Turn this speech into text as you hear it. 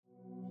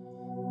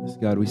Yes,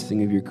 God, we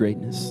sing of your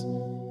greatness.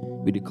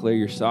 We declare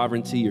your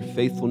sovereignty, your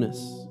faithfulness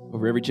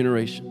over every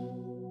generation.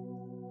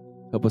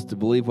 Help us to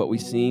believe what we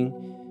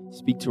sing.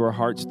 Speak to our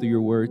hearts through your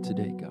word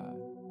today, God.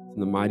 In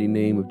the mighty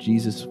name of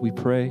Jesus, we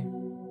pray.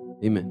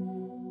 Amen.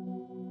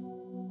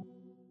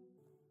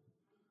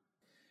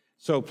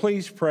 So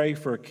please pray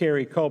for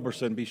Carrie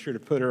Culberson. Be sure to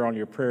put her on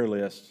your prayer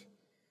list.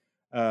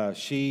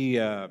 She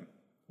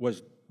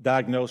was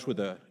diagnosed with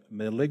a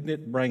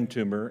malignant brain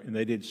tumor, and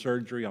they did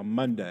surgery on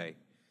Monday.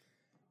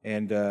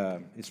 And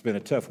it's been a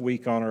tough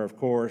week on her, of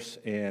course,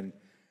 and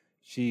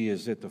she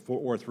is at the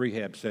Fort Worth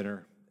Rehab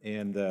Center,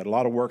 and a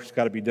lot of work's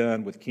got to be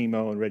done with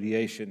chemo and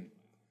radiation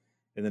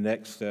in the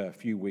next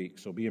few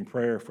weeks. So be in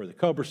prayer for the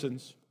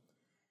Culbersons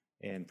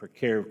and for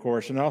Carrie, of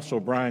course, and also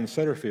Brian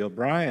Setterfield.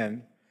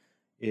 Brian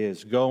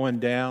is going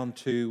down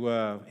to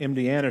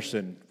MD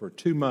Anderson for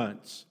 2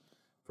 months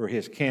for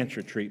his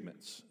cancer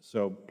treatments.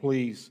 So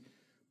please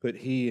put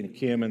he and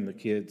Kim and the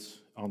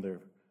kids on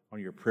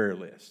your prayer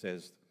list,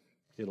 as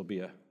it'll be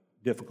a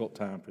difficult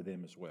time for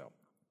them as well.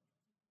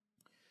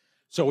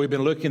 So we've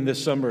been looking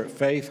this summer at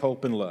faith,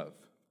 hope, and love.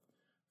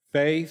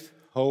 Faith,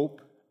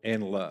 hope,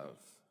 and love.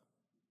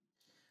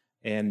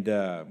 And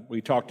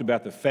we talked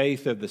about the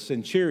faith of the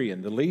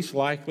centurion, the least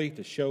likely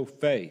to show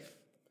faith.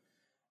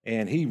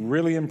 And he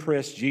really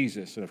impressed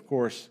Jesus. And of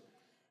course,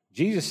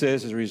 Jesus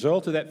says as a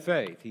result of that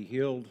faith, he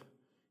healed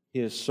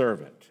his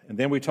servant. And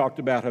then we talked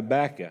about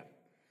Habakkuk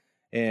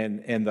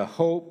and the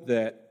hope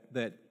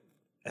that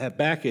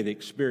Habakkuk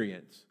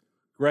experienced.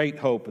 Great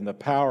hope and the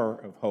power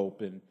of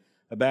hope. And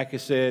Habakkuk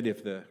said,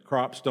 if the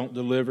crops don't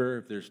deliver,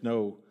 if there's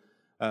no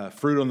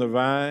fruit on the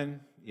vine,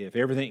 if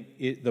everything,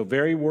 the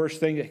very worst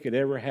thing that could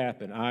ever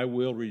happen, I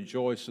will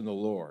rejoice in the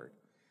Lord.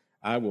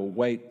 I will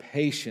wait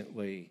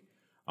patiently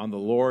on the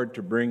Lord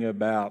to bring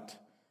about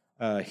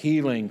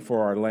healing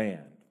for our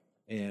land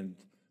and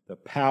the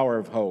power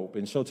of hope.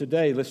 And so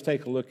today, let's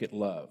take a look at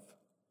love.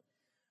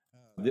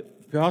 The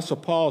Apostle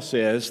Paul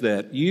says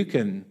that you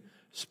can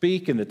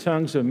speak in the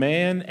tongues of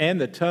man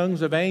and the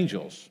tongues of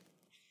angels,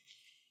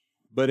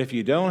 but if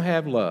you don't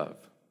have love,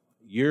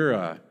 you're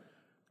a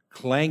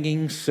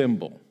clanging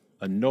cymbal,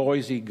 a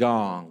noisy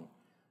gong.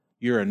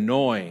 You're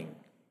annoying.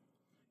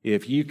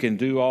 If you can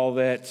do all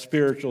that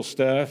spiritual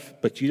stuff,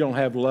 but you don't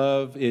have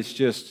love,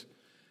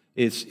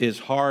 it's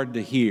hard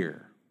to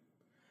hear.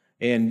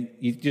 And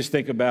you just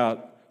think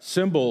about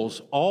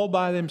cymbals all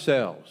by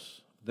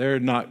themselves. They're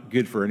not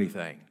good for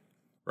anything,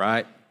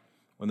 right?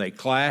 When they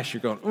clash,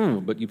 you're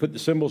going, but you put the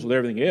cymbals with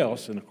everything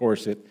else, and of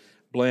course it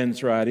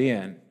blends right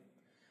in.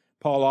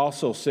 Paul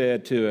also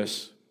said to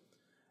us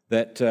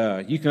that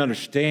you can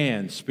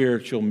understand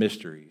spiritual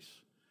mysteries.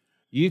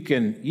 You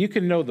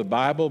can know the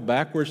Bible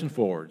backwards and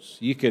forwards.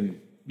 You can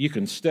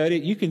study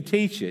it. You can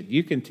teach it.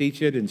 You can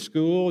teach it in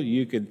school.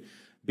 You can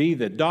be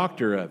the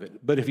doctor of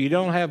it. But if you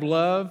don't have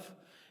love,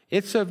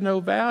 it's of no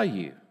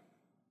value.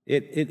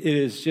 It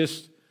is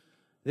just,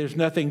 there's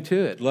nothing to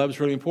it. Love's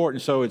really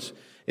important. So it's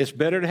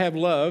better to have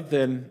love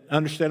than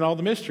understand all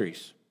the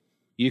mysteries.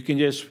 You can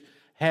just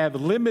have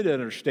limited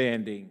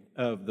understanding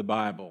of the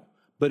Bible.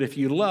 But if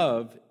you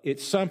love,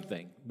 it's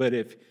something. But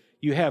if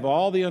you have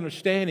all the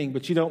understanding,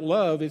 but you don't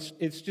love,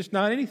 it's just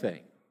not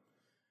anything.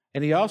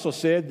 And he also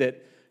said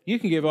that you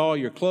can give all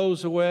your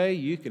clothes away.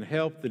 You can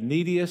help the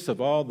neediest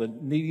of all the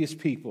neediest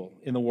people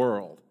in the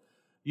world.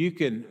 You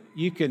can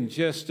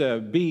just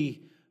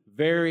be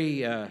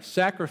very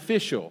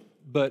sacrificial,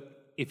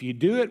 but if you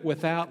do it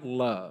without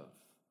love.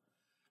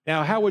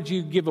 Now, how would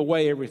you give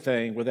away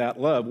everything without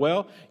love?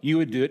 Well, you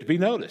would do it to be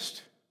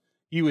noticed.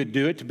 You would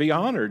do it to be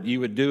honored. You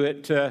would do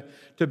it to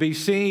be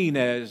seen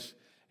as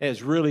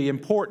really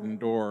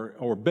important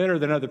or better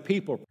than other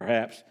people,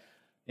 perhaps.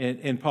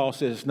 And Paul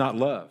says it's not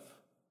love.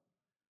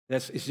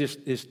 There's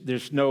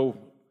just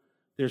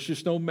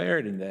no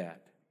merit in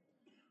that.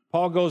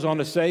 Paul goes on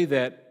to say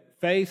that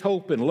faith,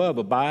 hope, and love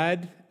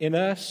abide in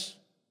us.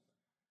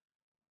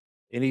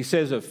 And he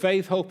says of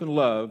faith, hope, and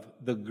love,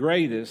 the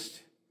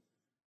greatest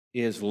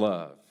is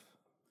love.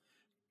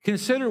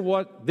 Consider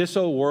what this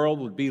old world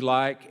would be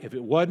like if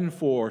it wasn't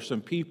for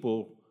some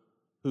people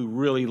who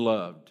really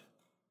loved.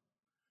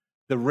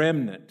 The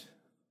remnant,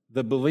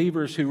 the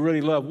believers who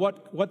really love,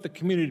 what the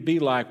community would be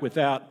like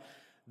without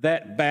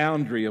that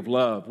boundary of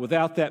love,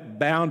 without that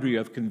boundary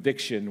of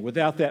conviction,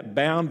 without that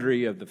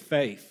boundary of the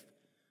faith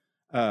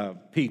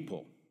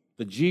people,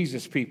 the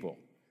Jesus people.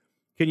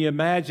 Can you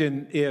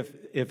imagine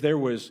if there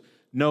was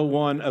no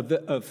one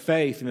of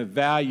faith and of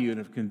value and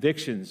of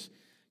convictions,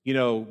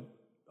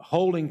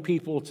 holding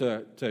people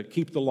to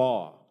keep the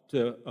law,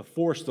 to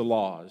enforce the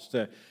laws,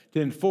 to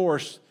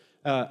enforce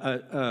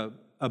a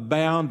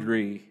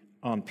boundary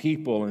on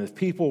people. And if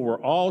people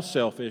were all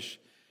selfish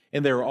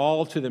and they were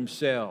all to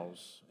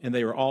themselves and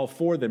they were all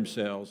for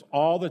themselves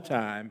all the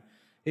time,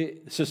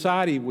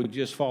 society would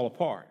just fall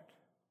apart.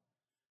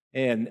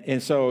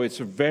 And so it's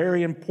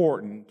very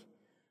important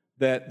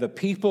that the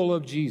people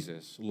of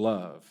Jesus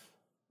love.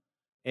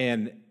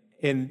 And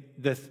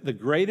the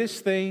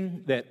greatest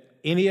thing that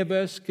any of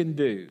us can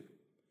do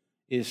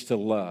is to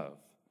love.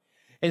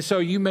 And so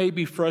you may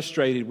be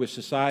frustrated with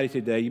society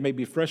today. You may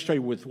be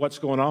frustrated with what's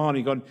going on.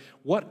 You're going,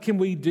 what can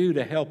we do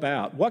to help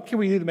out? What can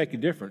we do to make a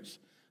difference?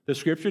 The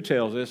Scripture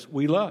tells us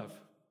we love.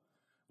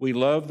 We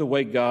love the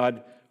way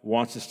God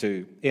wants us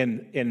to.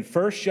 In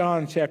 1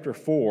 John chapter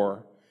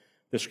 4,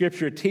 the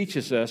Scripture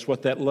teaches us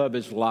what that love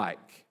is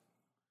like,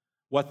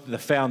 what the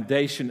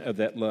foundation of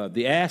that love,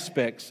 the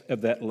aspects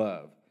of that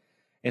love.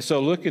 And so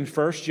look in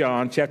 1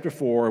 John chapter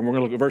 4, and we're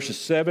going to look at verses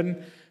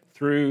 7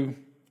 through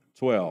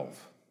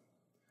 12.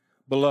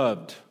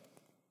 Beloved,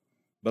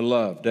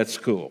 that's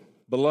cool.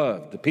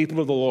 Beloved, the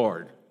people of the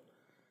Lord,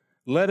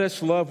 let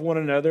us love one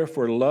another,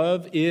 for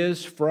love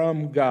is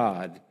from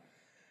God.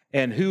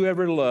 And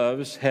whoever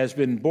loves has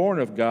been born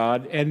of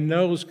God and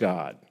knows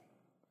God.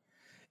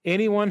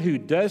 Anyone who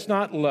does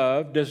not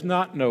love does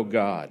not know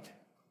God,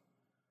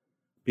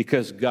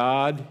 because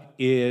God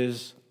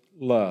is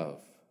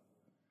love.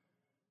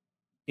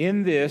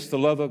 In this, the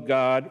love of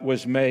God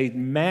was made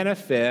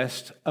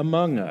manifest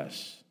among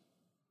us,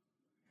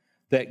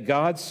 that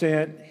God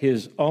sent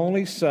His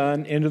only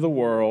Son into the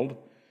world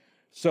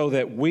so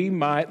that we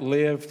might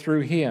live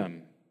through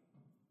Him.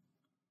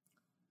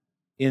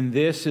 In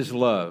this is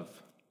love.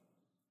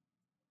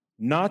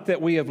 Not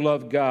that we have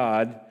loved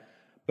God,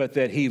 but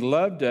that He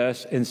loved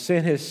us and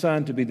sent His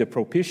Son to be the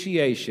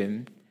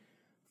propitiation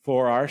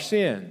for our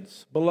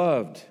sins.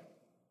 Beloved,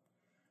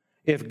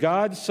 if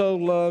God so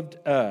loved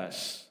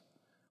us,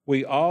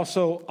 we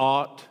also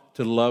ought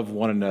to love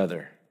one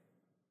another.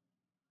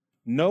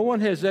 No one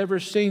has ever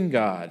seen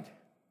God.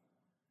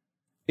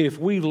 If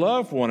we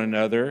love one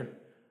another,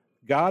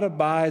 God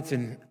abides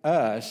in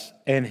us,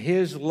 and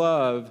His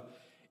love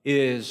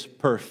is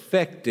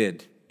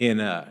perfected in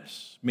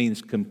us,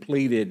 means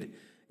completed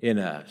in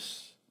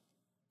us.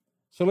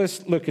 So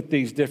let's look at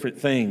these different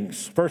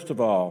things. First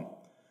of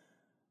all,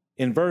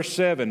 in verse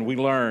 7, we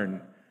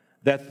learn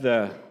that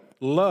the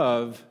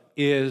love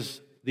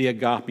is the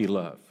agape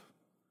love.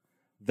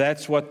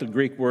 That's what the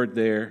Greek word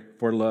there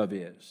for love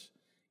is.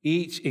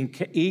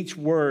 Each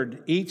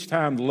word, each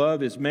time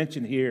love is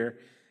mentioned here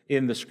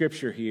in the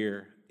Scripture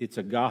here, it's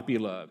agape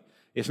love.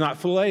 It's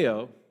not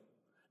phileo.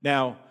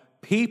 Now,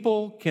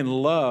 people can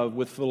love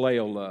with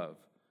phileo love.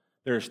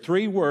 There's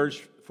 3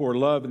 words for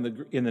love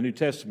in the New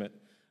Testament.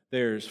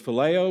 There's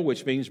phileo,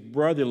 which means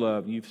brotherly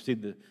love. You see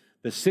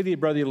the city of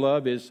brotherly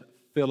love is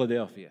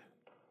Philadelphia,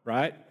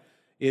 right?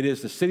 It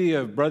is the city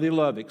of brotherly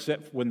love,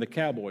 except when the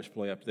Cowboys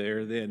play up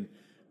there, then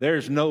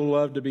there's no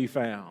love to be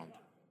found.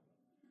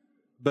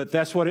 But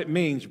that's what it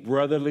means,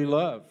 brotherly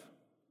love,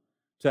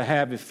 to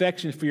have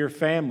affection for your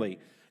family.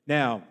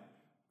 Now,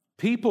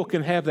 people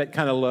can have that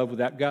kind of love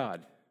without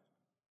God.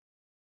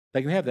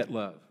 They can have that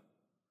love.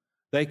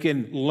 They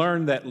can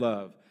learn that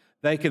love.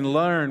 They can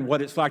learn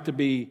what it's like to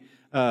be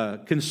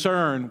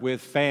concerned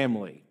with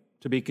family,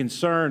 to be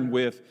concerned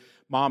with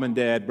mom and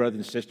dad, brothers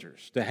and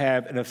sisters, to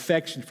have an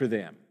affection for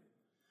them.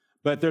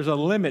 But there's a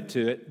limit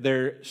to it.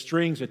 There are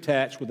strings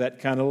attached with that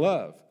kind of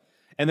love.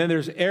 And then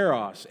there's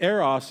eros.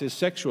 Eros is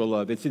sexual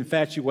love. It's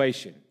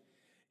infatuation.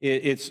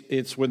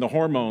 It's when the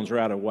hormones are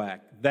out of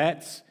whack.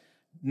 That's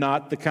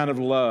not the kind of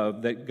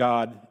love that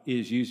God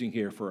is using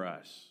here for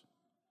us.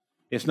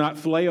 It's not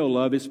phileo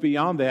love. It's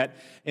beyond that.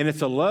 And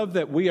it's a love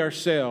that we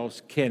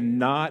ourselves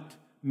cannot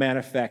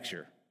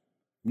manufacture.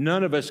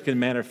 None of us can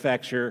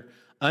manufacture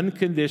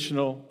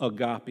unconditional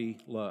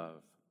agape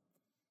love.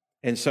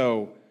 And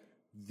so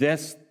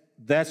that's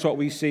what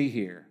we see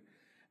here.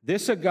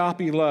 This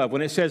agape love,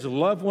 when it says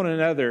love one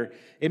another,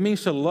 it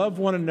means to love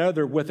one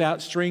another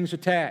without strings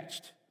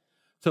attached,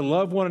 to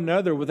love one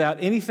another without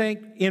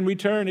anything in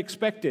return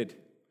expected.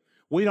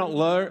 We don't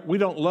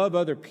love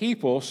other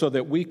people so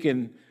that we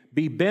can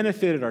be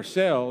benefited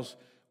ourselves.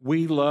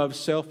 We love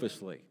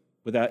selflessly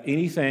without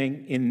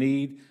anything in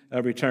need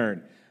of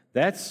return.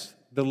 That's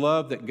the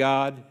love that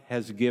God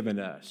has given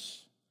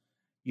us.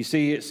 You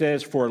see, it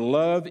says, for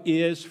love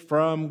is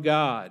from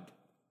God.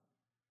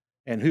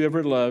 And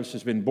whoever loves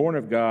has been born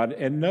of God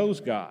and knows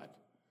God.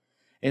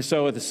 And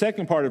so at the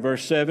second part of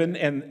verse 7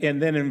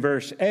 and then in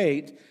verse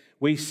 8,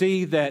 we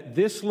see that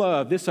this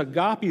love, this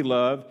agape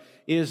love,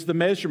 is the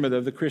measurement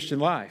of the Christian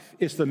life.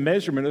 It's the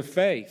measurement of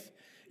faith.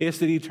 It's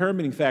the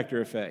determining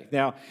factor of faith.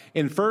 Now,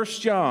 in 1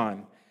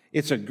 John,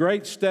 it's a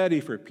great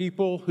study for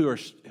people who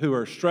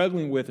are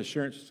struggling with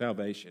assurance of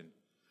salvation,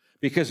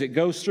 because it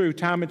goes through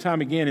time and time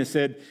again and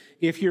said,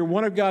 if you're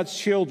one of God's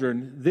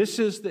children, this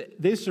is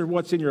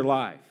what's in your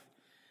life.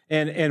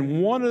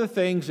 And one of the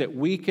things that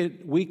we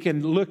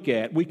can look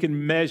at, we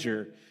can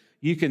measure,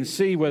 you can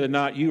see whether or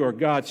not you are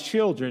God's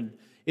children,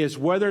 is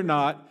whether or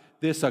not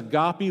this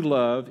agape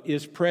love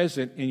is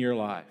present in your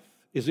life.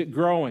 Is it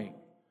growing?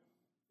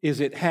 Is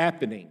it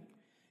happening?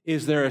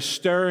 Is there a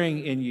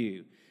stirring in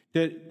you?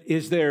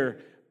 Is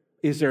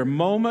there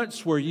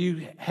moments where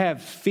you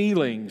have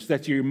feelings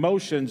that your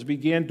emotions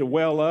begin to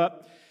well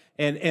up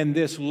and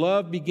this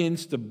love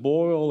begins to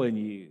boil in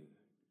you?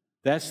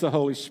 That's the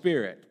Holy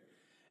Spirit.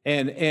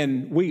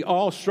 And we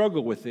all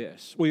struggle with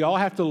this. We all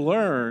have to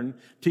learn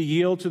to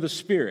yield to the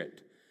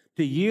Spirit,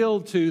 to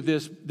yield to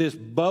this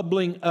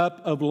bubbling up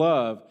of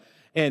love.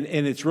 And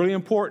it's really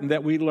important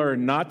that we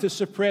learn not to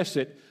suppress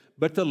it,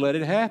 but to let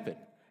it happen.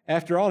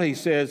 After all, he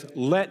says,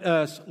 let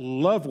us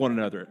love one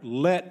another.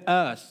 Let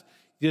us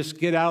just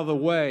get out of the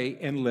way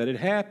and let it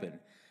happen.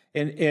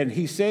 And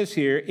he says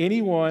here,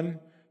 anyone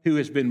who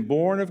has been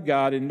born of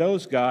God and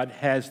knows God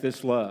has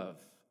this love,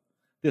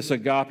 this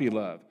agape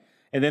love.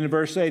 And then in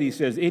verse 8, he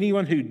says,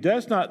 anyone who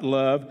does not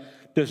love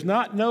does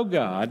not know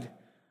God,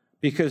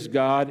 because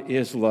God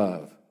is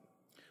love.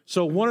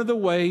 So one of the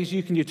ways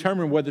you can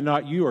determine whether or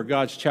not you are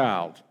God's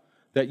child,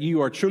 that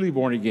you are truly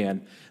born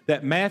again,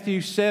 that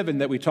Matthew 7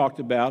 that we talked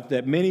about,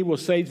 that many will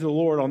say to the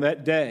Lord on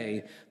that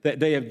day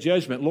of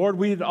judgment, Lord,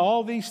 we did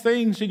all these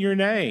things in your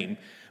name.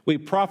 We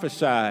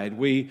prophesied,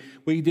 we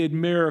did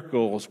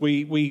miracles,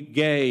 we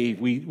gave,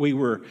 we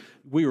were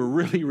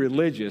really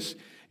religious.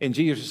 And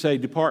Jesus would say,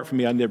 depart from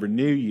me, I never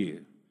knew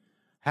you.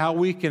 How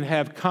we can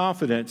have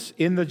confidence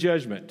in the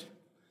judgment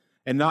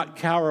and not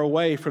cower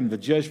away from the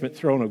judgment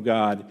throne of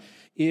God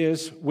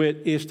is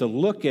to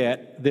look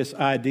at this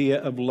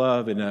idea of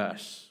love in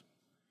us.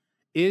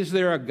 Is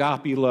there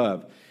agape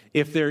love?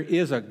 If there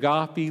is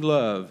agape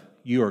love,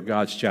 you are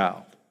God's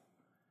child.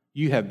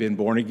 You have been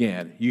born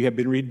again. You have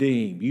been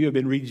redeemed. You have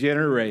been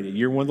regenerated.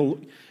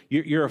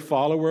 You're a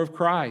follower of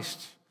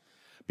Christ,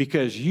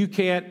 because you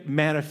can't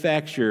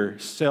manufacture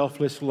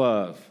selfless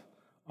love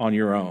on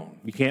your own.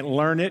 You can't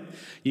learn it.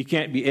 You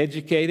can't be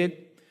educated.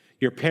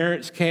 Your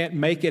parents can't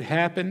make it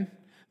happen.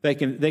 They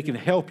can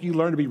help you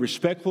learn to be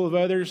respectful of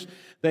others.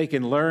 They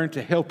can learn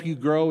to help you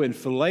grow in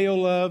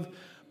phileo love,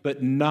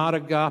 but not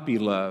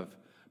agape love,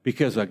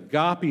 because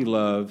agape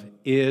love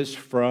is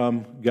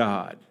from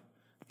God.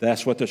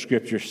 That's what the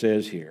Scripture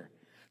says here.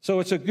 So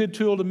it's a good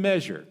tool to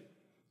measure,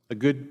 a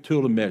good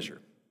tool to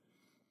measure.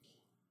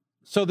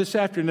 So this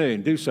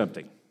afternoon, do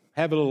something.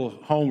 Have a little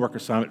homework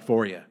assignment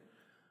for you.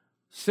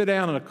 Sit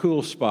down in a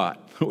cool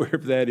spot,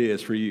 wherever that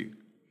is for you.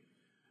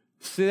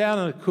 Sit down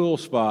in a cool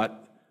spot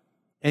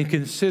and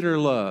consider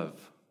love.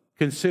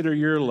 Consider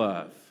your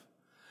love.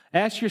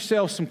 Ask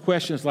yourself some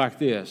questions like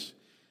this.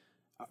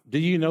 Do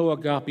you know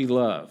agape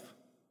love?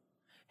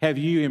 Have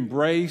you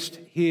embraced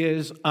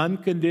his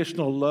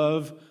unconditional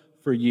love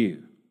for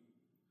you?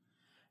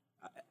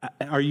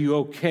 Are you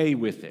okay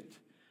with it?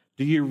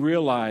 Do you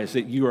realize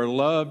that you are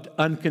loved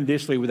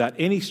unconditionally without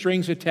any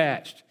strings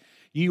attached?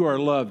 You are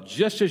loved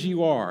just as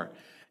you are.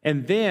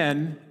 And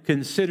then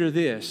consider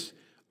this.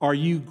 Are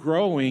you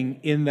growing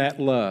in that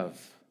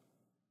love?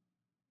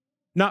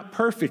 Not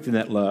perfect in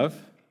that love,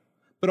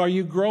 but are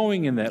you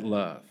growing in that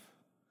love?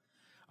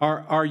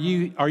 Are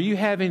you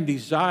having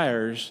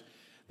desires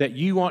that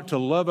you want to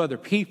love other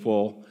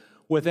people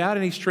without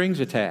any strings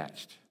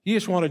attached? You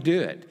just want to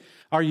do it.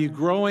 Are you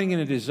growing in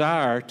a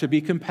desire to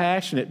be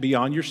compassionate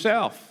beyond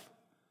yourself?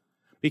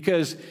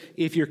 Because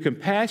if you're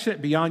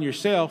compassionate beyond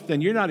yourself,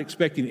 then you're not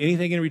expecting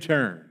anything in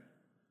return.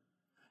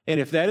 And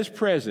if that is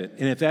present,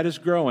 and if that is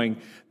growing,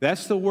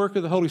 that's the work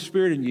of the Holy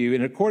Spirit in you.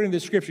 And according to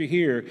the Scripture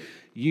here,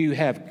 you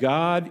have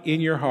God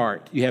in your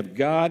heart. You have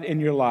God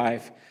in your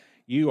life.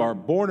 You are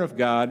born of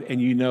God,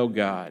 and you know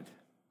God.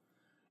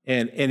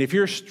 And if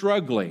you're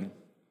struggling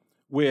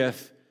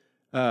with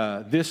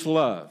this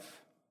love,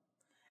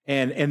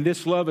 and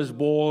this love is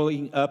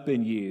boiling up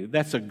in you,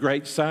 that's a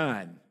great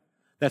sign.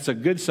 That's a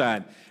good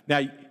sign.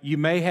 Now, you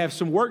may have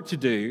some work to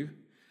do.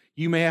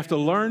 You may have to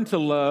learn to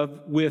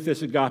love with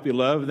this agape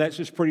love. That's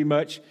just pretty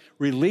much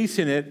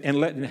releasing it and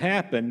letting it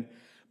happen.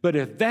 But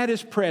if that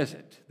is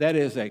present, that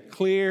is a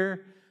clear-cut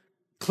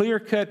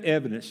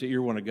evidence that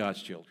you're one of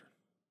God's children.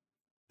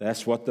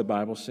 That's what the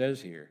Bible says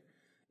here.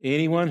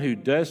 Anyone who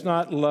does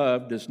not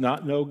love does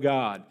not know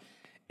God.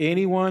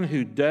 Anyone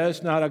who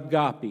does not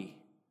agape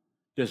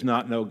does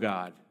not know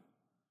God.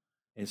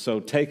 And so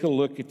take a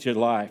look at your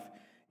life.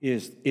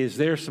 Is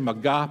there some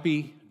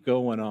agape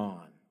going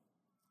on?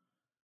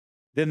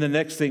 Then the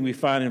next thing we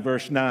find in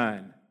verse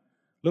 9.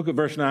 Look what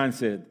verse 9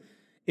 said.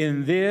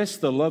 In this,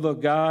 the love of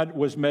God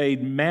was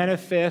made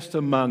manifest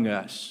among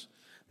us.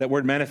 That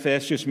word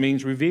manifest just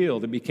means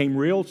revealed. It became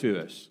real to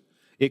us.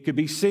 It could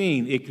be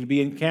seen. It could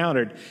be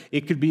encountered.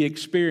 It could be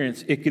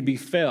experienced. It could be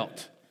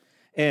felt.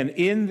 And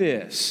in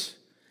this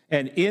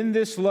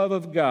love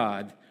of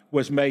God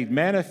was made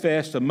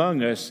manifest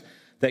among us,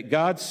 that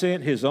God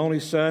sent his only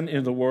Son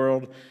into the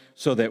world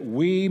so that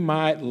we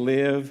might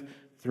live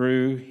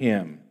through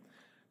him.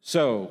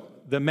 So,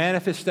 the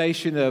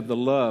manifestation of the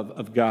love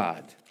of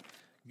God.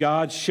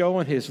 God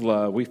showing his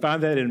love. We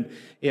find that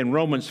in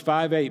Romans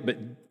 5:8.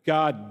 But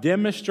God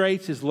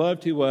demonstrates his love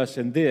to us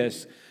in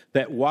this,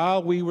 that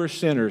while we were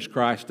sinners,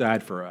 Christ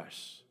died for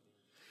us.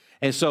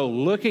 And so,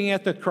 looking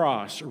at the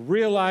cross,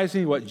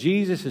 realizing what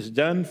Jesus has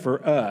done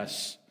for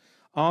us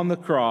on the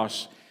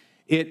cross,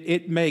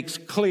 it makes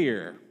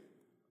clear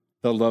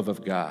the love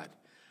of God.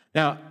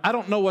 Now, I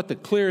don't know what the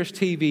clearest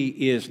TV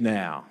is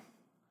now,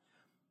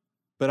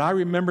 but I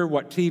remember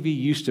what TV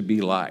used to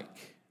be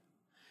like.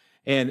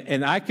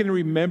 And I can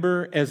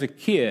remember as a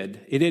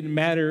kid, it didn't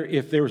matter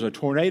if there was a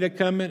tornado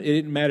coming, it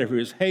didn't matter if it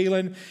was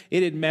hailing,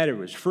 it didn't matter if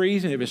it was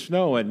freezing, if it was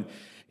snowing.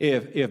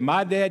 If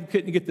my dad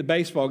couldn't get the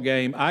baseball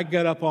game, I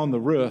got up on the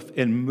roof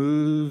and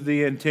moved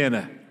the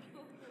antenna.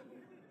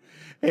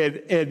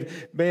 And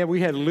man, we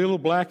had a little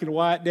black and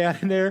white down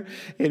in there,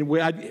 and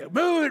I'd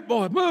move it,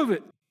 boy, move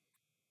it.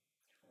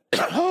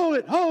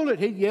 Hold it.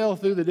 He'd yell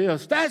through the deal.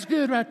 That's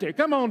good right there.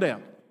 Come on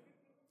down.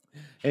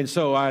 And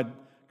so I'd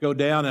go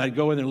down and I'd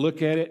go in there and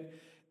look at it.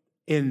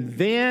 And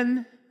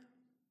then,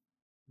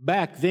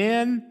 back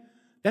then,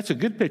 that's a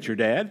good picture,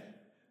 Dad.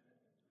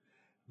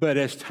 But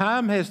as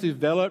time has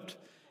developed,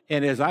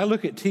 and as I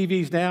look at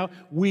TVs now,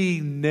 we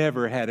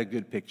never had a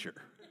good picture.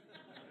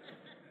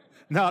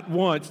 Not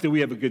once do we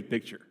have a good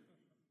picture.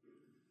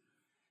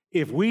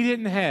 If we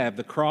didn't have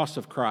the cross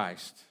of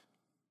Christ,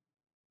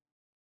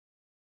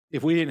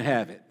 if we didn't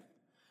have it,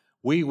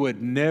 we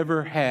would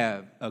never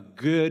have a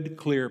good,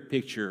 clear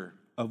picture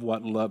of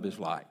what love is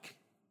like.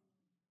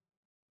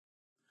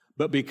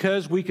 But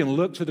because we can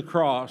look to the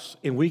cross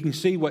and we can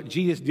see what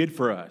Jesus did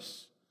for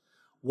us,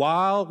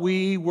 while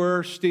we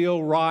were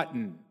still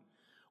rotten,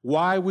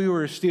 while we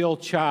were still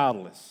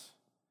childless,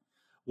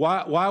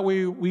 while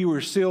we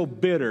were still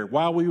bitter,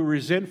 while we were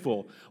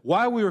resentful,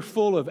 while we were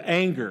full of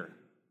anger,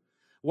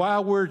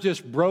 while we're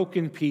just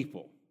broken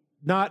people.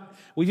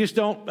 We just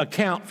don't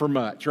account for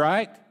much,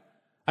 right?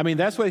 I mean,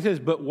 that's what he says.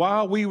 But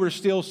while we were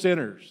still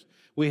sinners,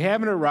 we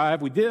haven't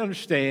arrived, we didn't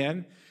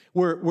understand,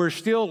 we're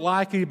still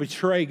likely to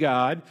betray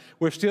God,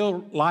 we're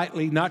still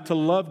likely not to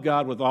love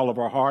God with all of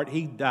our heart.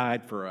 He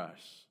died for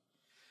us.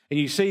 And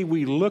you see,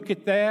 we look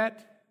at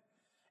that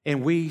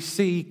and we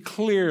see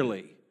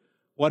clearly,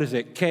 what is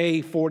it,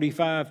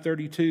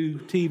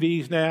 K4532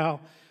 TVs now,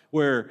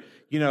 where,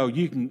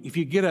 you can, if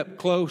you get up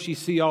close, you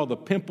see all the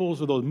pimples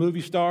of those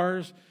movie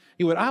stars.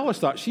 I always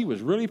thought she was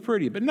really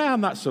pretty, but now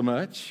not so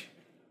much,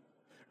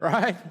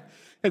 right?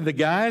 And the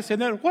guys,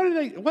 and then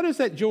what does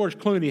that George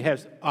Clooney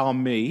have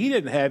on me? He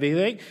didn't have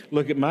anything.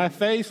 Look at my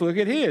face, look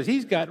at his.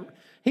 He's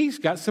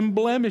got some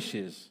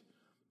blemishes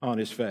on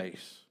his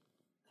face.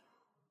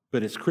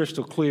 But it's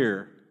crystal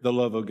clear, the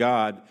love of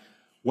God,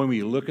 when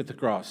we look at the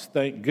cross.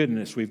 Thank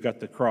goodness we've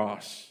got the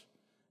cross.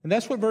 And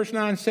that's what verse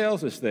 9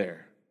 tells us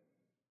there.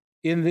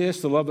 In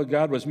this, the love of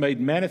God was made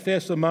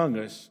manifest among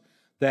us,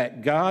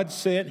 that God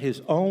sent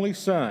his only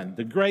Son,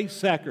 the great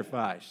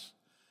sacrifice.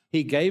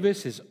 He gave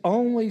us his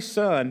only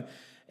Son,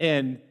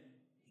 and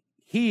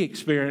he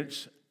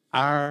experienced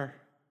our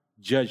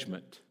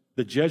judgment,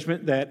 the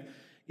judgment that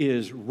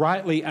is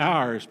rightly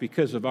ours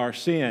because of our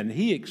sin.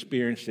 He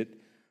experienced it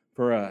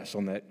for us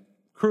on that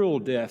cruel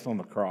death on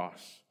the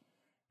cross.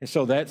 And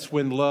so that's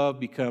when love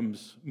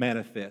becomes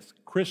manifest,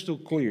 crystal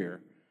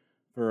clear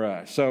for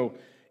us. So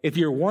if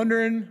you're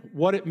wondering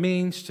what it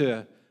means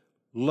to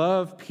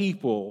love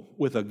people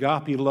with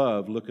agape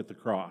love, look at the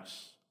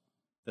cross,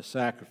 the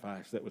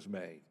sacrifice that was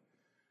made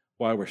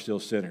while we're still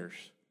sinners.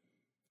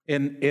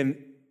 And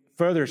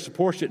further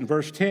supports it in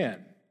verse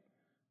 10,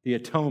 the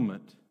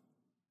atonement.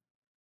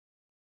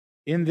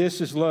 In this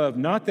is love,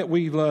 not that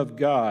we love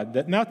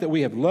God, not that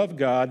we have loved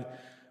God,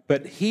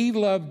 but he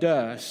loved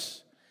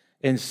us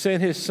and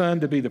sent his Son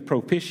to be the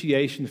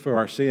propitiation for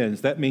our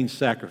sins. That means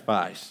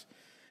sacrifice.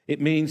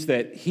 It means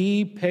that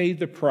he paid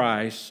the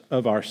price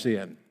of our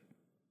sin.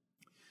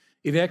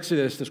 In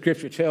Exodus, the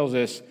scripture tells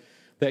us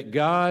that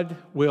God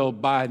will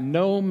by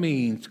no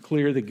means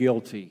clear the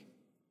guilty.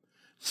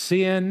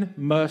 Sin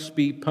must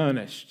be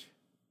punished.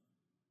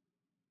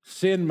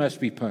 Sin must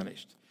be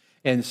punished.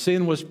 And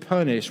sin was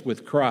punished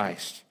with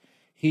Christ.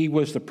 He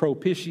was the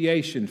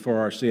propitiation for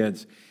our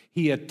sins.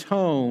 He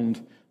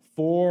atoned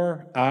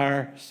for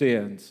our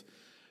sins.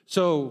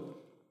 So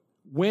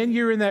when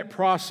you're in that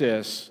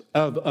process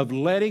of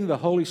letting the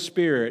Holy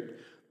Spirit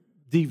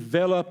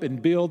develop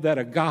and build that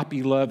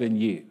agape love in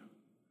you,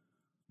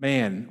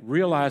 man,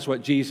 realize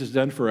what Jesus has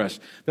done for us.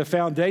 The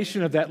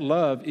foundation of that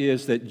love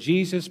is that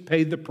Jesus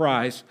paid the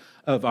price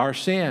of our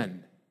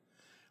sin.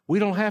 We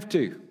don't have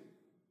to.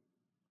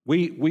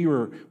 We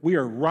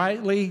are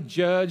rightly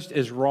judged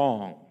as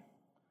wrong.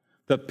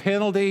 The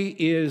penalty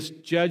is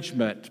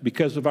judgment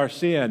because of our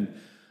sin,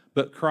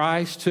 but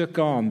Christ took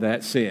on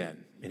that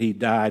sin, and he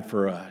died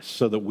for us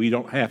so that we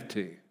don't have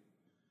to.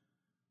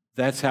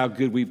 That's how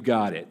good we've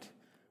got it.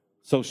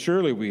 So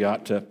surely we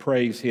ought to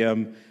praise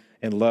him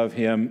and love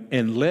him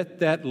and let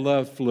that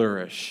love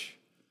flourish,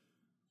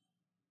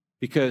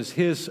 because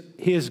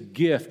his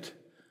gift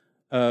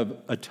of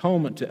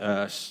atonement to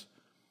us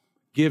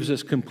gives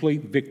us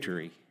complete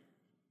victory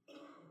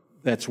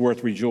that's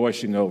worth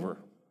rejoicing over.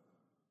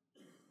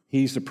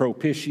 He's the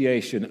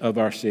propitiation of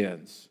our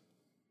sins.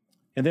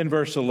 And then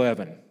verse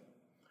 11,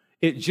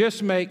 it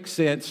just makes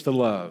sense to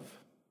love.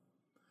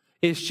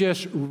 It's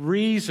just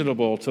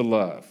reasonable to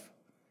love.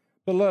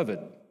 Beloved,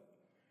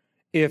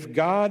 if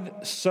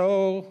God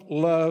so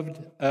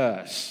loved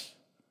us,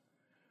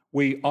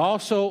 we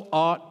also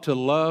ought to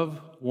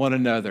love one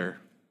another.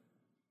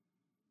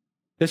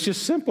 It's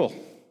just simple.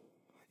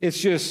 It's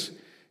just,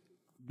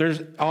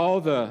 there's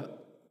all the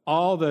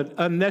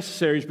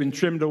unnecessary has been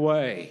trimmed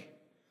away.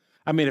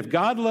 I mean, if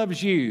God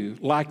loves you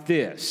like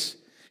this,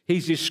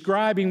 He's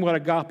describing what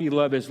agape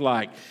love is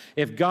like.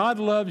 If God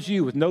loves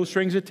you with no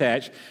strings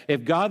attached,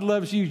 if God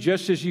loves you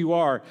just as you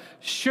are,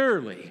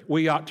 surely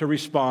we ought to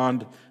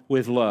respond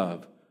with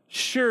love.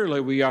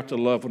 Surely we ought to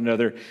love one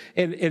another.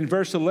 And in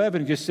verse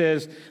 11 just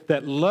says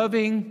that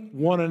loving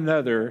one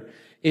another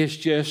is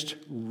just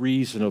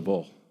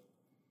reasonable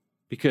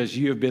because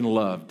you have been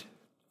loved.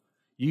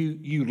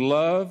 You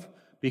love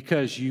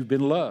because you've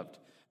been loved.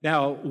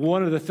 Now,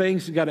 one of the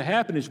things that got to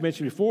happen, as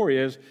mentioned before,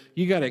 is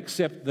you got to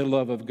accept the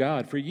love of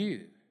God for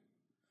you.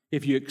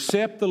 If you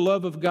accept the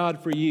love of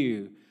God for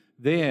you,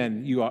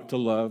 then you ought to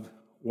love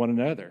one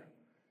another.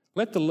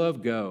 Let the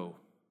love go.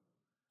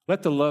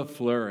 Let the love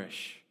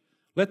flourish.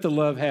 Let the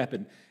love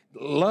happen.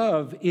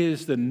 Love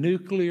is the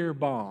nuclear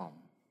bomb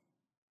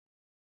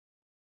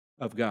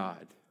of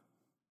God.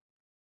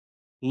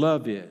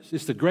 Love is.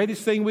 It's the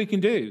greatest thing we can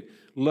do.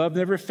 Love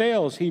never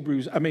fails. 1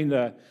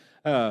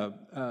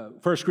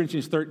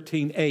 Corinthians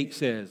 13:8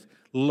 says,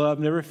 love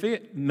never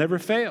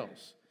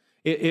fails.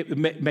 It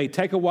may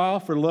take a while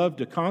for love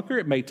to conquer.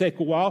 It may take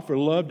a while for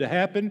love to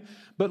happen,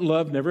 but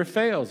love never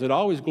fails. It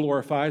always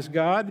glorifies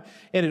God,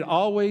 and it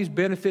always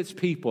benefits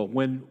people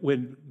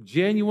when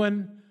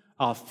genuine,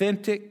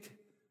 authentic,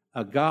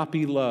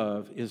 agape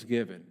love is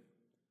given.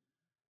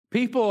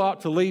 People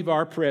ought to leave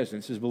our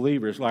presence as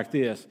believers like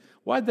this.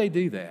 Why'd they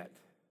do that?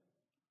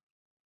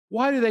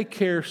 Why do they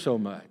care so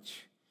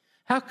much?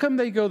 How come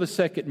they go the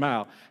second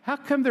mile? How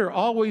come they're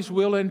always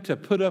willing to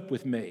put up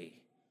with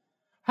me?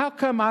 How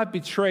come I've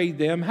betrayed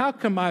them? How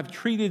come I've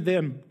treated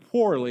them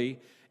poorly,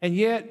 and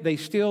yet they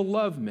still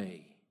love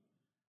me?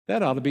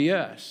 That ought to be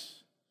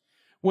us.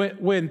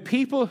 When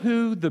people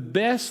who the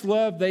best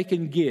love they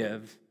can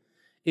give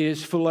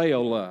is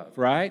phileo love,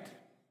 right?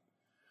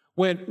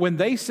 When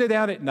they sit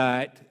down at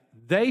night,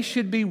 they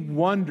should be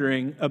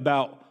wondering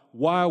about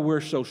why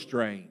we're so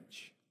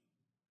strange.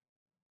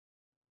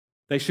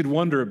 They should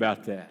wonder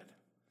about that.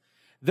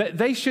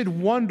 They should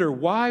wonder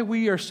why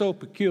we are so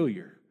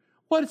peculiar.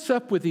 What's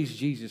up with these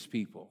Jesus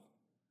people?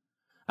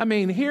 I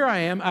mean, here I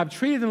am. I've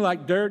treated them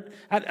like dirt.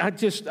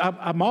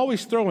 I'm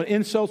always throwing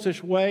insults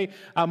this way.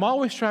 I'm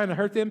always trying to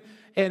hurt them.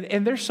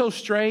 And they're so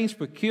strange,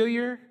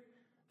 peculiar.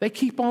 They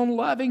keep on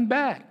loving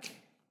back.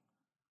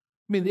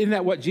 I mean, isn't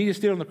that what Jesus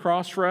did on the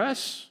cross for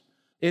us?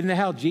 Isn't that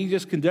how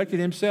Jesus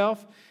conducted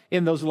himself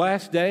in those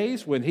last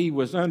days when he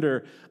was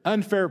under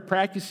unfair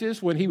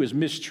practices, when he was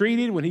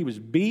mistreated, when he was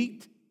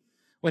beat,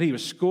 when he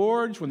was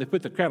scourged, when they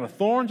put the crown of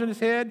thorns on his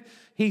head?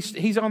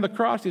 He's on the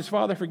cross. His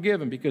Father,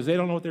 forgive him because they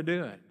don't know what they're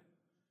doing.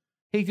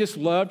 He just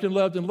loved and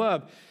loved and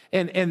loved.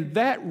 And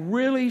that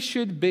really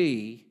should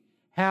be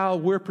how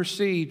we're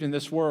perceived in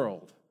this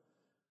world.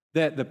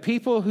 That the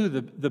people who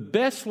the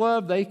best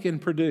love they can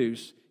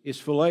produce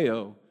is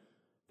phileo.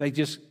 They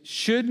just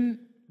shouldn't,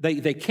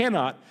 they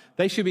cannot,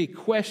 they should be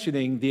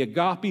questioning the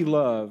agape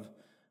love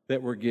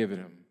that we're giving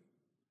them.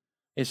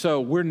 And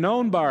so we're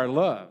known by our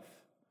love.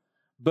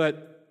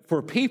 But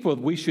for people,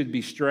 we should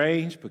be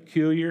strange,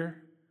 peculiar,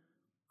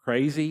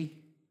 crazy,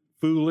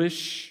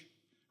 foolish,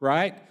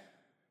 right?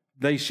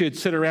 They should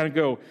sit around and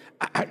go,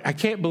 I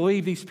can't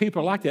believe these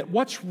people are like that.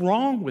 What's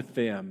wrong with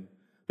them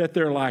that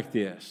they're like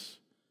this?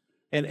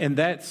 And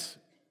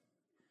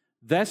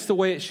that's the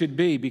way it should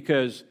be,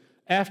 because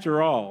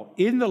after all,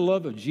 isn't the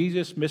love of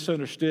Jesus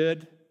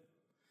misunderstood?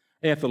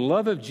 And if the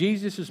love of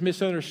Jesus is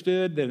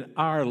misunderstood, then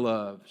our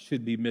love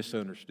should be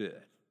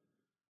misunderstood.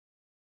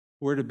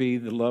 We're to be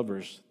the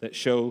lovers that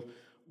show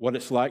what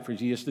it's like for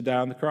Jesus to die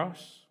on the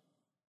cross.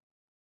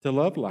 To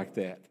love like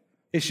that.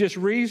 It's just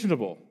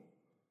reasonable.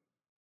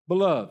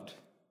 Beloved,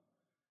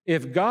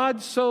 if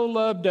God so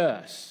loved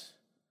us,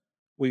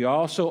 we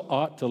also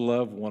ought to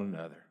love one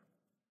another.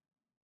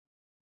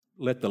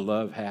 Let the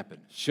love happen.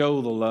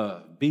 Show the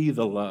love. Be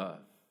the love.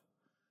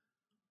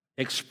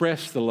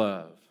 Express the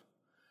love.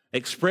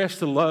 Express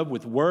the love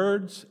with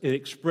words and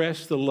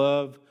express the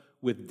love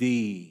with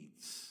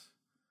deeds.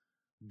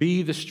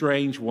 Be the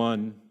strange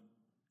one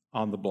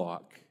on the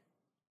block.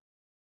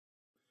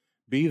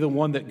 Be the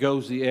one that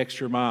goes the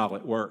extra mile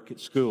at work, at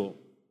school.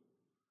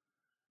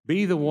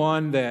 Be the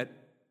one that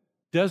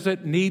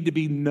doesn't need to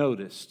be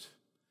noticed,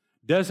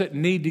 doesn't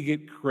need to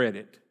get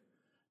credit,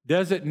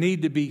 doesn't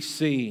need to be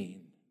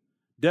seen,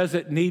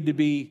 doesn't need to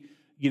be,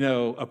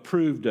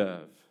 approved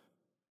of.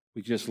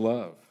 We just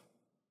love.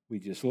 We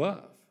just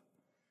love.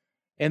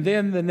 And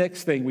then the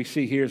next thing we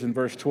see here is in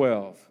verse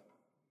 12.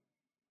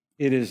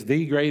 It is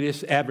the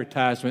greatest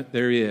advertisement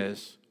there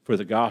is for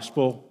the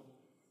gospel,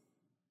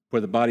 for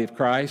the body of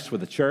Christ, for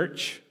the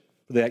church,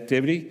 for the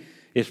activity.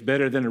 It's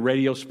better than a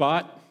radio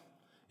spot.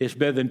 It's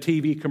better than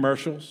TV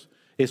commercials.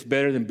 It's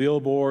better than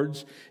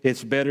billboards.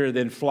 It's better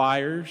than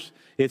flyers.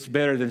 It's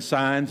better than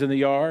signs in the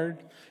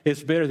yard.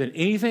 It's better than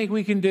anything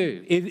we can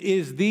do. It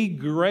is the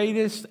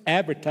greatest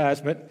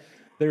advertisement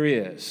there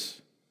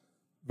is.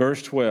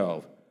 Verse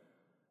 12.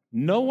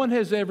 No one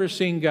has ever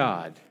seen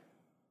God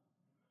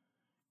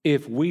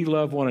if we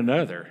love one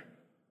another.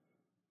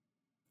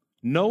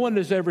 No one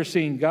has ever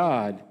seen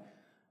God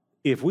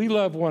if we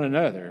love one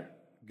another.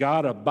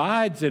 God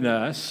abides in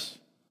us.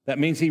 That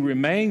means he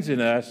remains in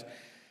us.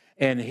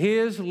 and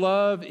His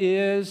love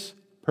is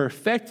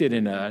perfected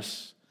in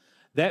us,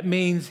 that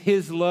means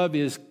His love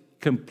is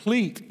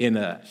complete in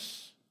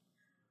us.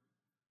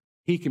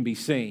 He can be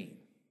seen.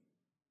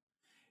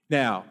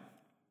 Now,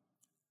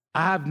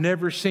 I've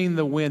never seen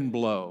the wind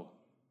blow,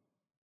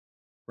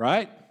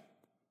 right?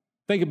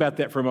 Think about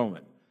that for a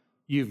moment.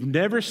 You've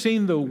never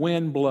seen the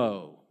wind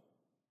blow.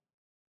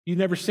 You've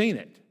never seen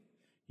it.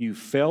 You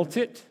felt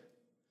it.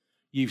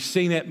 You've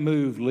seen it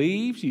move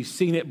leaves. You've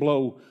seen it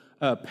blow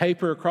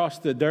paper across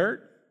the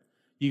dirt.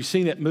 You've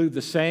seen it move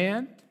the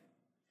sand.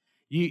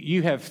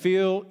 You have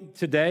feel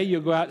today,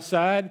 you'll go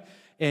outside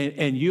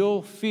and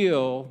you'll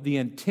feel the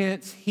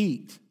intense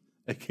heat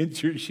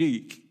against your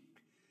cheek.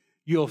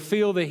 You'll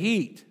feel the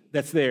heat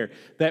that's there.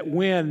 That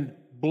wind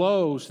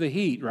blows the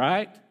heat,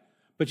 right?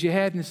 But you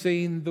hadn't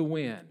seen the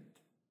wind.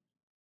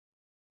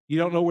 You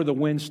don't know where the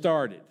wind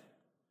started.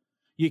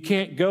 You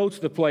can't go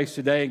to the place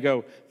today and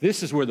go,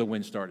 this is where the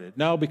wind started.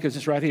 No, because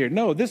it's right here.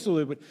 No, this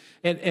is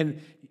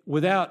and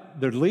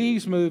without the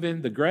leaves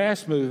moving, the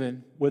grass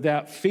moving,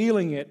 without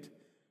feeling it,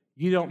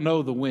 you don't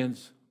know the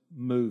wind's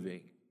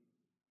moving.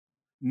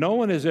 No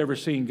one has ever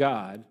seen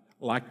God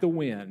like the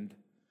wind,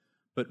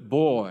 but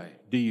boy,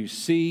 do you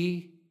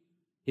see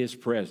His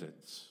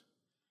presence.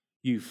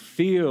 You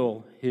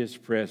feel His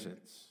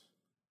presence.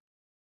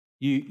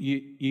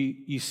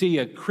 You see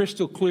a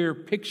crystal clear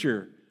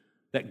picture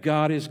that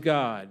God is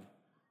God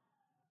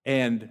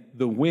and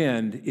the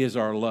wind is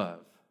our love.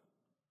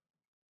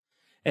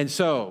 And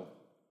so,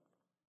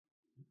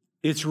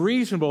 it's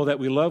reasonable that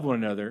we love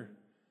one another.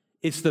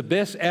 It's the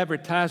best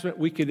advertisement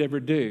we could ever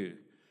do.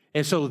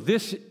 And so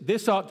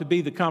this ought to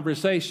be the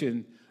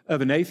conversation of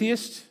an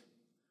atheist,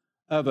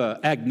 of an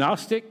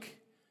agnostic,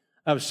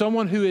 of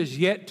someone who is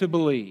yet to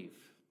believe.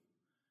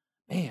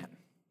 Man,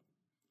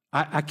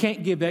 I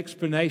can't give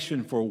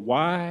explanation for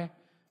why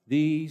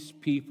these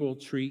people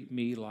treat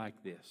me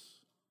like this.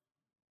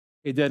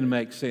 It doesn't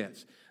make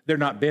sense. They're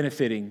not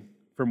benefiting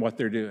from what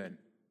they're doing.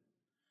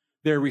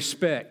 Their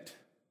respect,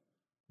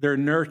 their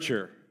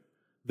nurture,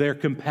 their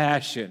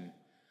compassion,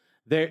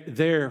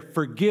 their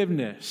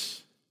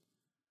forgiveness.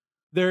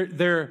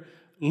 They're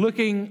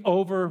looking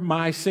over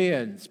my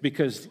sins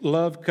because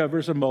love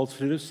covers a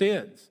multitude of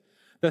sins.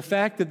 The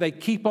fact that they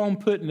keep on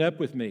putting up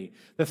with me,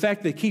 the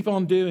fact they keep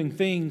on doing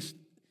things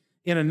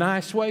in a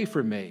nice way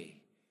for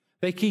me,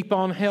 they keep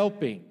on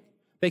helping,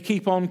 they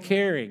keep on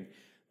caring.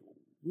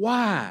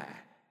 Why?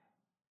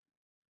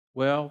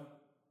 Well,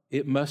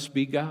 it must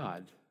be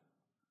God.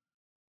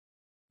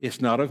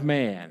 It's not of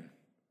man,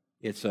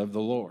 it's of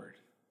the Lord.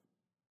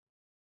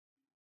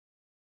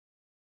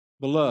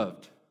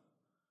 Beloved,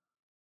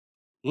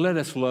 let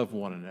us love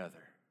one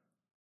another.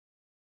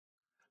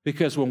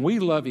 Because when we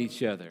love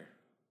each other,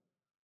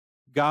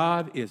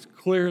 God is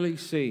clearly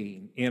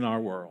seen in our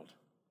world.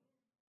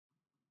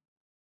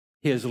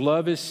 His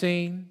love is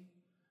seen.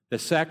 The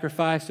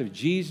sacrifice of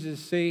Jesus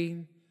is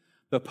seen.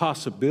 The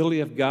possibility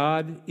of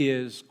God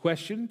is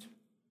questioned.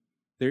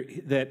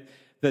 That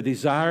the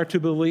desire to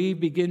believe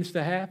begins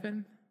to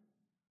happen.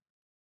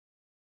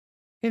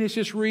 And it's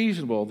just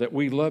reasonable that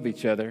we love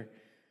each other.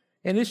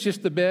 And it's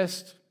just the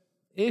best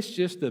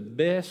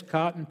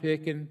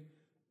cotton-picking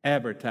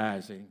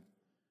advertising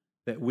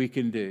that we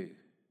can do.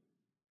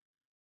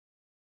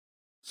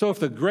 So if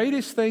the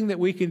greatest thing that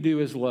we can do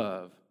is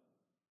love,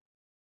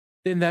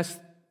 then that's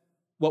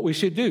what we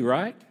should do,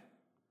 right?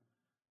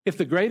 If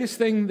the greatest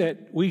thing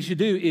that we should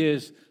do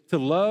is to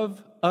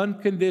love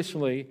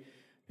unconditionally,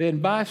 then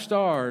by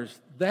stars,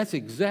 that's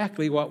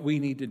exactly what we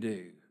need to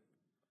do.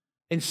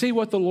 And see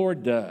what the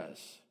Lord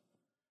does.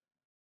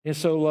 And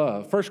so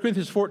love. 1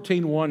 Corinthians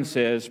 14:1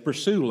 says,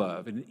 pursue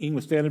love. In the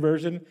English Standard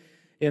Version,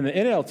 in the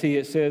NLT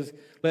it says,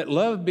 let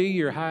love be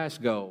your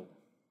highest goal.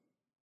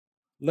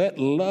 Let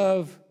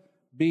love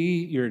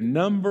be your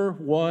number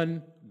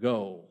one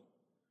goal.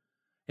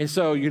 And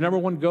so your number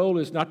one goal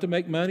is not to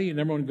make money. Your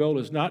number one goal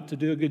is not to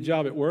do a good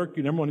job at work.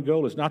 Your number one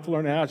goal is not to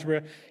learn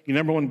algebra. Your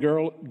number one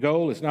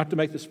goal is not to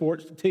make the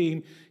sports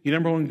team. Your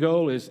number one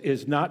goal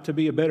is not to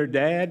be a better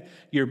dad.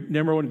 Your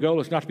number one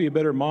goal is not to be a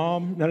better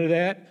mom. None of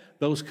that.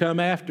 Those come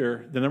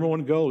after. The number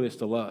one goal is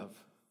to love.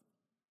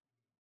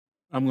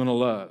 I'm going to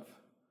love.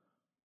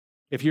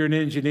 If you're an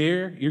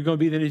engineer, you're going to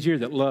be the engineer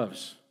that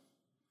loves.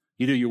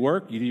 You do your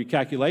work, you do your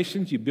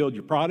calculations, you build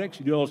your products,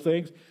 you do all those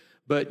things,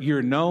 but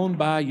you're known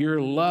by your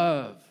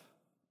love.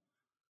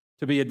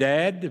 To be a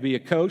dad, to be a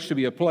coach, to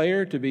be a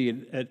player, to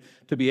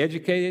be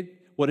educated,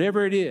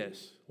 whatever it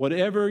is,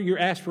 whatever your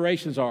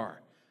aspirations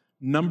are,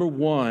 number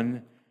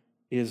one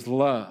is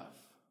love,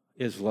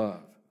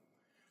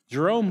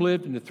 Jerome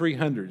lived in the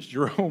 300s.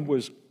 Jerome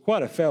was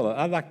quite a fellow.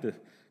 I'd like to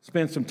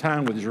spend some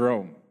time with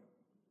Jerome.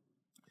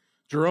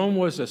 Jerome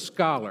was a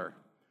scholar,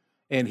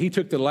 and he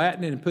took the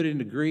Latin and put it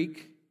into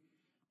Greek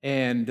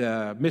and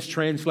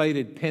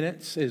mistranslated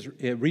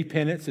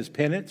repentance as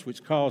penance,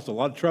 which caused a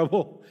lot of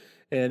trouble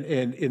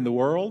in the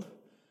world,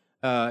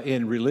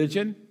 in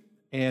religion.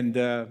 And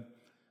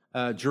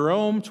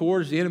Jerome,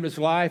 towards the end of his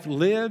life,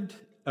 lived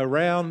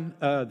around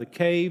the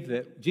cave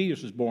that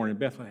Jesus was born in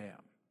Bethlehem.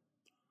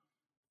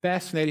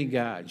 Fascinating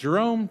guy.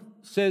 Jerome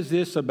says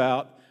this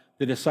about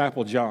the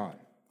disciple John.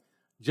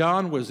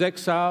 John was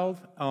exiled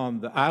on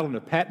the island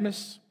of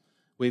Patmos.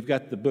 We've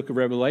got the book of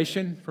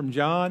Revelation from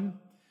John.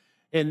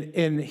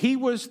 And he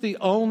was the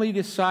only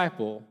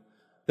disciple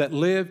that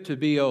lived to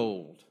be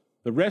old.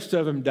 The rest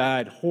of them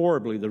died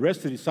horribly. The rest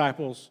of the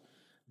disciples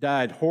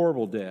died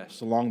horrible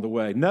deaths along the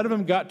way. None of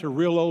them got to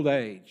real old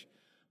age,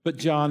 but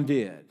John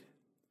did.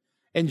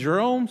 And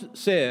Jerome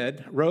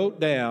wrote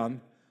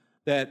down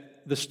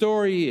that the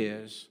story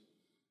is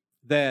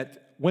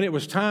that when it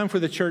was time for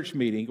the church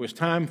meeting, it was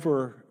time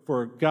for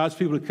God's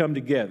people to come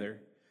together,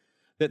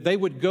 that they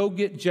would go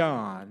get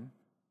John,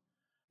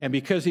 and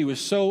because he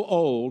was so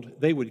old,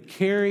 they would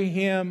carry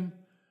him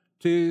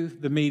to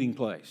the meeting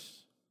place.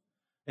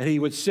 And he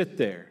would sit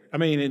there. I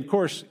mean, and of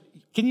course,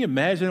 can you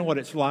imagine what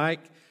it's like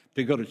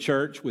to go to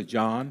church with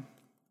John?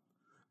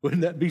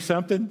 Wouldn't that be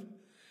something?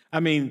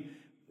 I mean,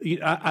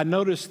 I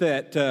noticed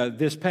that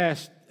this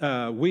past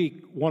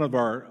week, one of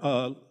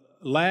our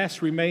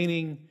last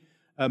remaining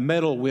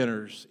medal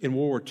winners in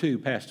World War II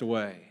passed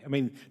away. I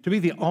mean, to be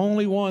the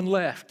only one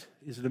left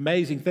is an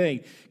amazing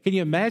thing. Can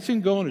you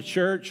imagine going to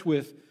church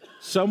with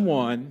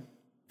someone,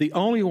 the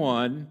only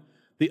one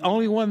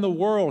in the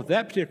world at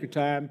that particular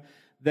time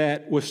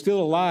that was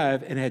still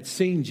alive and had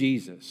seen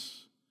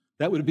Jesus?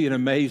 That would be an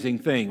amazing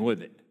thing,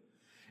 wouldn't it?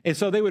 And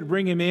so they would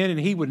bring him in, and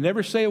he would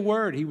never say a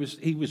word. He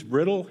was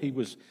brittle.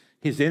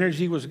 His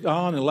energy was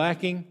gone and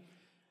lacking.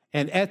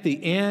 And at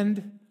the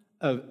end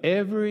of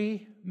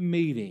every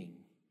meeting,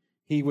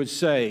 he would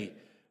say,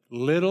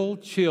 "Little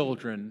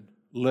children,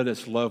 let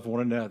us love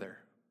one another."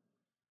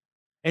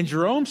 And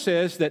Jerome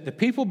says that the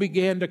people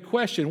began to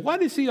question, why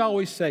does he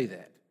always say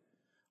that?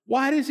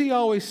 Why does he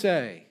always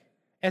say,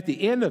 at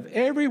the end of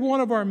every one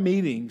of our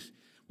meetings,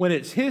 when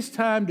it's his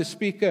time to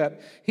speak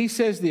up, he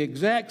says the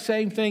exact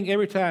same thing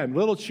every time.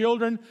 Little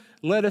children,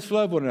 let us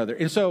love one another.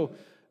 And so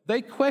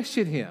they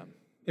questioned him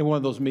in one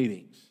of those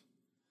meetings.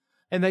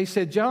 And they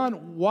said,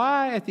 John,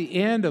 why at the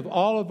end of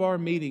all of our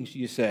meetings do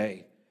you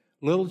say,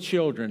 little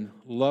children,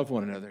 love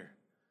one another?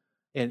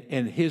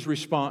 And his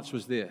response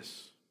was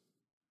this: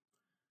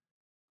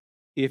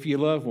 if you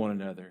love one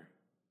another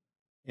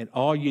and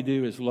all you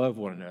do is love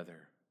one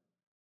another,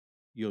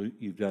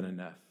 you've done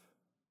enough.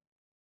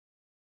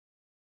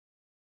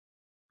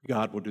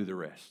 God will do the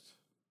rest.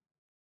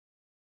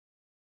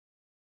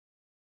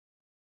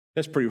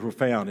 That's pretty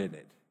profound, isn't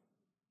it?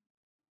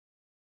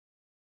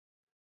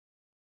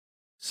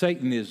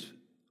 Satan is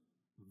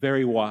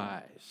very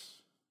wise.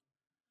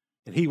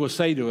 And he will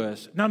say to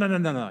us, no,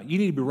 you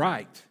need to be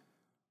right.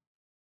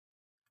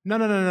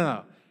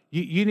 No.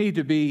 You need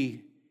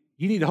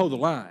to hold the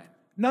line.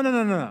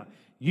 No.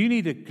 You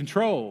need to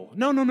control.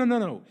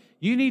 No.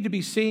 You need to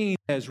be seen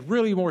as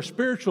really more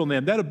spiritual than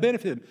them. That'll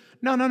benefit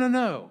them.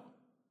 No.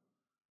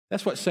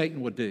 That's what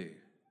Satan would do.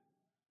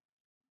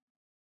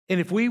 And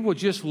if we will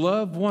just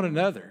love one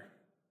another,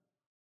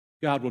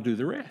 God will do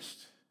the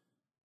rest.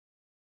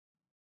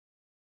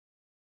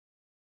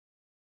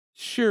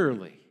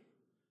 Surely,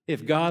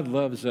 if God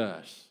loves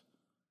us,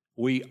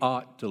 we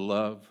ought to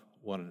love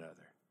one another.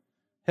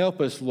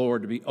 Help us,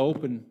 Lord, to be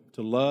open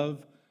to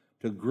love,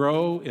 to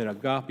grow in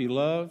agape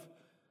love.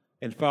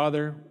 And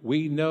Father,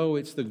 we know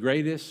it's the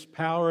greatest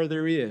power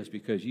there is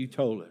because you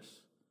told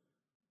us.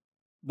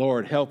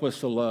 Lord, help us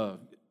to love.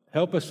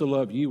 Help us to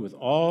love you with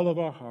all of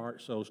our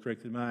heart, soul,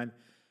 strength, and mind.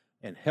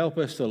 And help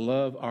us to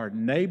love our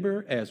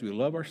neighbor as we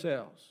love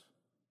ourselves.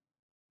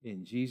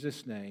 In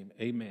Jesus' name,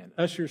 amen.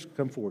 Ushers,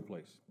 come forward,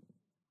 please.